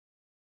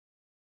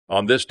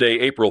On this day,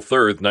 April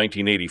 3,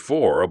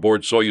 1984,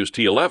 aboard Soyuz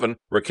T-11,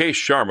 Rakesh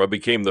Sharma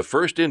became the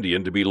first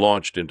Indian to be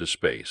launched into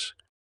space.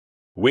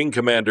 Wing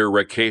Commander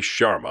Rakesh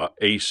Sharma,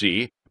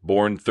 AC,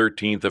 born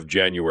 13th of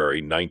January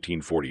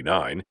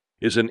 1949,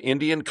 is an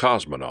Indian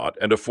cosmonaut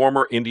and a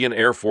former Indian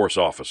Air Force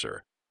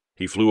officer.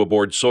 He flew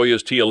aboard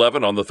Soyuz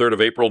T-11 on the 3rd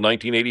of April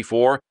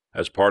 1984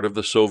 as part of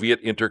the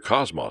Soviet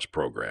Interkosmos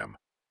program.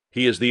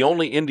 He is the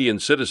only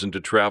Indian citizen to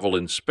travel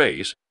in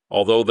space,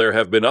 although there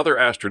have been other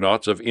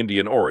astronauts of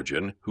Indian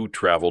origin who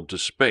traveled to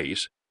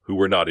space who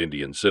were not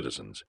Indian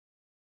citizens.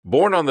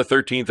 Born on the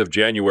 13th of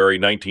January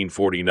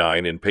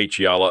 1949 in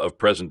Patiala of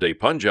present-day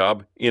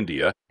Punjab,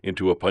 India,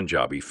 into a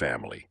Punjabi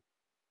family.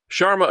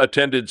 Sharma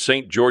attended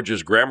St.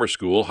 George's Grammar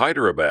School,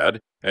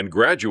 Hyderabad, and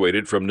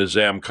graduated from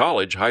Nizam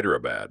College,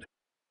 Hyderabad.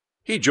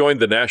 He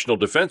joined the National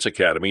Defense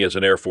Academy as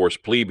an Air Force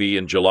plebe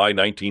in July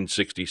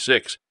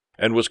 1966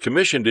 and was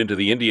commissioned into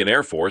the Indian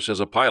Air Force as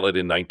a pilot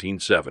in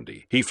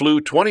 1970. He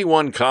flew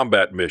 21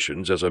 combat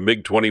missions as a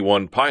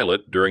MiG-21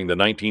 pilot during the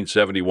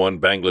 1971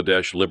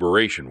 Bangladesh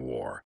Liberation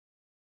War.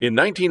 In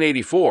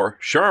 1984,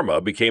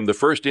 Sharma became the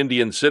first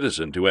Indian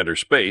citizen to enter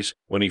space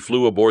when he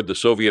flew aboard the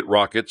Soviet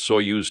rocket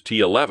Soyuz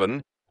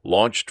T-11,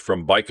 launched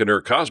from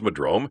Baikonur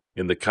Cosmodrome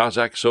in the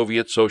Kazakh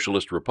Soviet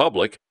Socialist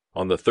Republic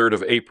on the 3rd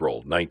of April,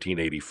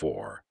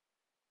 1984.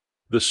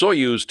 The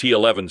Soyuz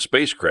T-11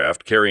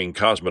 spacecraft carrying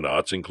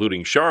cosmonauts,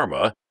 including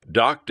Sharma,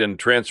 docked and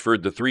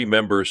transferred the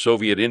three-member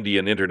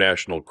Soviet-Indian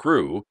international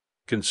crew,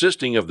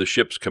 consisting of the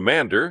ship's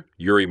commander,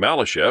 Yuri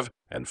Malyshev,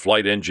 and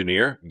flight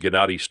engineer,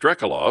 Gennady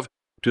Strekalov,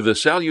 to the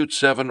Salyut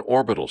 7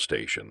 orbital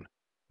station.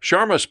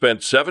 Sharma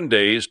spent 7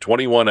 days,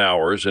 21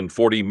 hours, and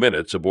 40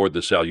 minutes aboard the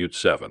Salyut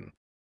 7.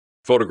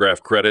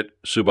 Photograph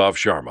credit, Subhav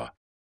Sharma.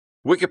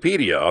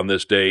 Wikipedia on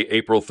this day,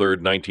 April 3,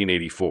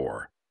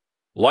 1984.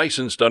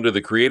 Licensed under the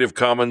Creative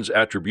Commons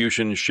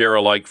Attribution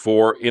Share-alike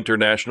 4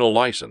 International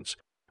License.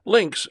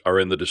 Links are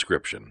in the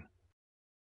description.